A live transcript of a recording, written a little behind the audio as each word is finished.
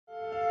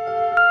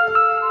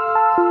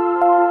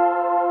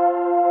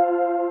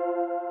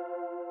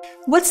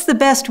What's the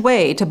best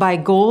way to buy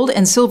gold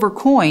and silver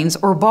coins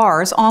or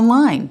bars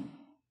online?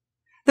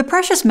 The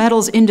precious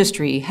metals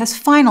industry has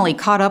finally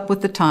caught up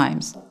with the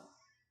times.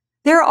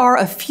 There are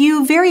a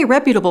few very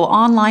reputable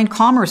online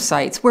commerce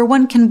sites where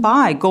one can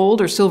buy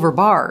gold or silver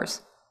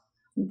bars.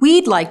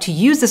 We'd like to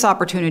use this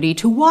opportunity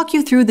to walk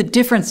you through the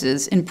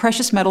differences in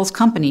precious metals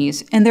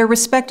companies and their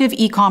respective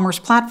e-commerce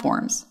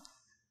platforms.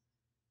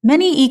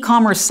 Many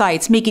e-commerce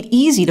sites make it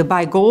easy to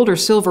buy gold or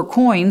silver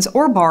coins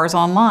or bars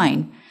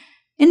online.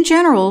 In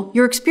general,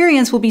 your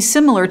experience will be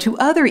similar to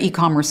other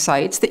e-commerce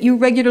sites that you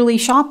regularly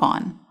shop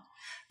on.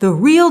 The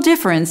real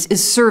difference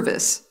is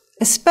service,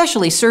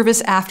 especially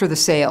service after the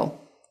sale.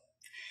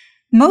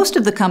 Most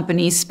of the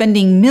companies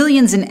spending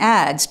millions in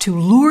ads to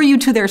lure you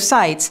to their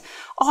sites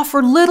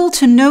offer little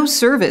to no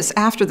service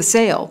after the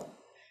sale.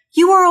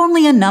 You are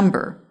only a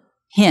number.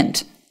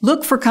 Hint,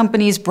 look for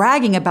companies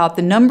bragging about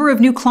the number of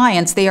new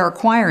clients they are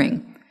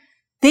acquiring.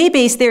 They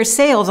base their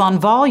sales on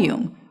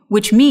volume,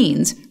 which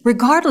means,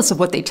 regardless of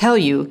what they tell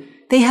you,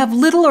 they have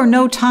little or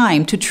no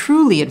time to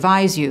truly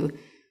advise you.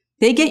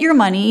 They get your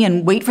money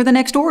and wait for the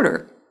next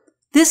order.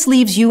 This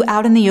leaves you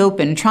out in the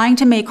open trying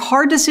to make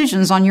hard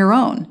decisions on your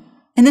own.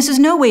 And this is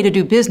no way to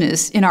do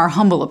business, in our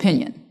humble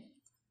opinion.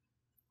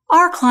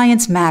 Our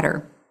clients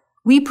matter.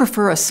 We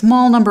prefer a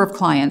small number of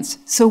clients,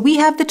 so we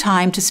have the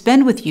time to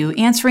spend with you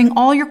answering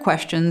all your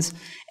questions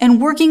and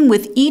working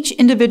with each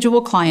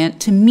individual client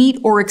to meet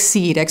or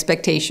exceed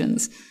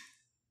expectations.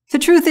 The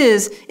truth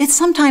is, it's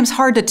sometimes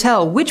hard to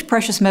tell which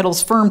precious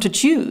metals firm to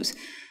choose.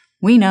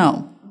 We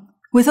know.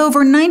 With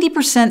over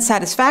 90%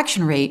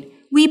 satisfaction rate,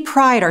 we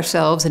pride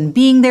ourselves in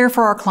being there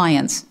for our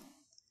clients.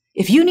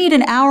 If you need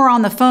an hour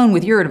on the phone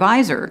with your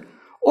advisor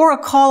or a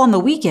call on the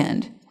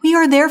weekend, we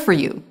are there for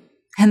you.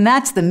 And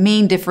that's the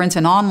main difference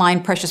in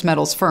online precious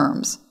metals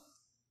firms.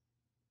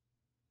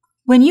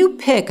 When you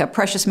pick a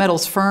precious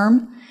metals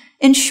firm,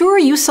 ensure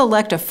you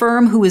select a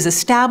firm who is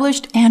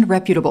established and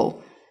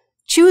reputable.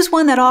 Choose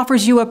one that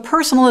offers you a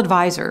personal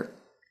advisor.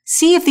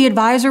 See if the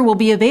advisor will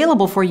be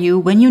available for you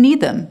when you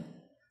need them.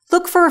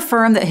 Look for a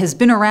firm that has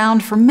been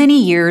around for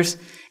many years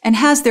and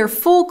has their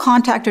full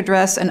contact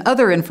address and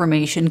other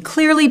information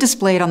clearly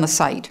displayed on the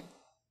site.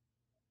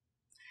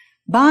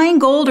 Buying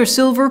gold or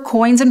silver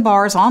coins and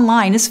bars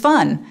online is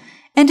fun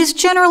and is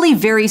generally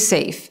very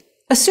safe,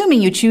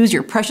 assuming you choose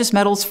your precious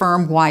metals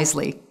firm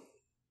wisely.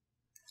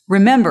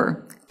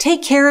 Remember,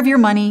 take care of your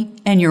money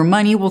and your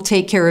money will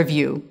take care of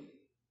you.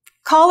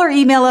 Call or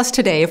email us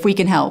today if we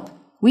can help.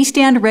 We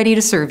stand ready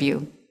to serve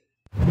you.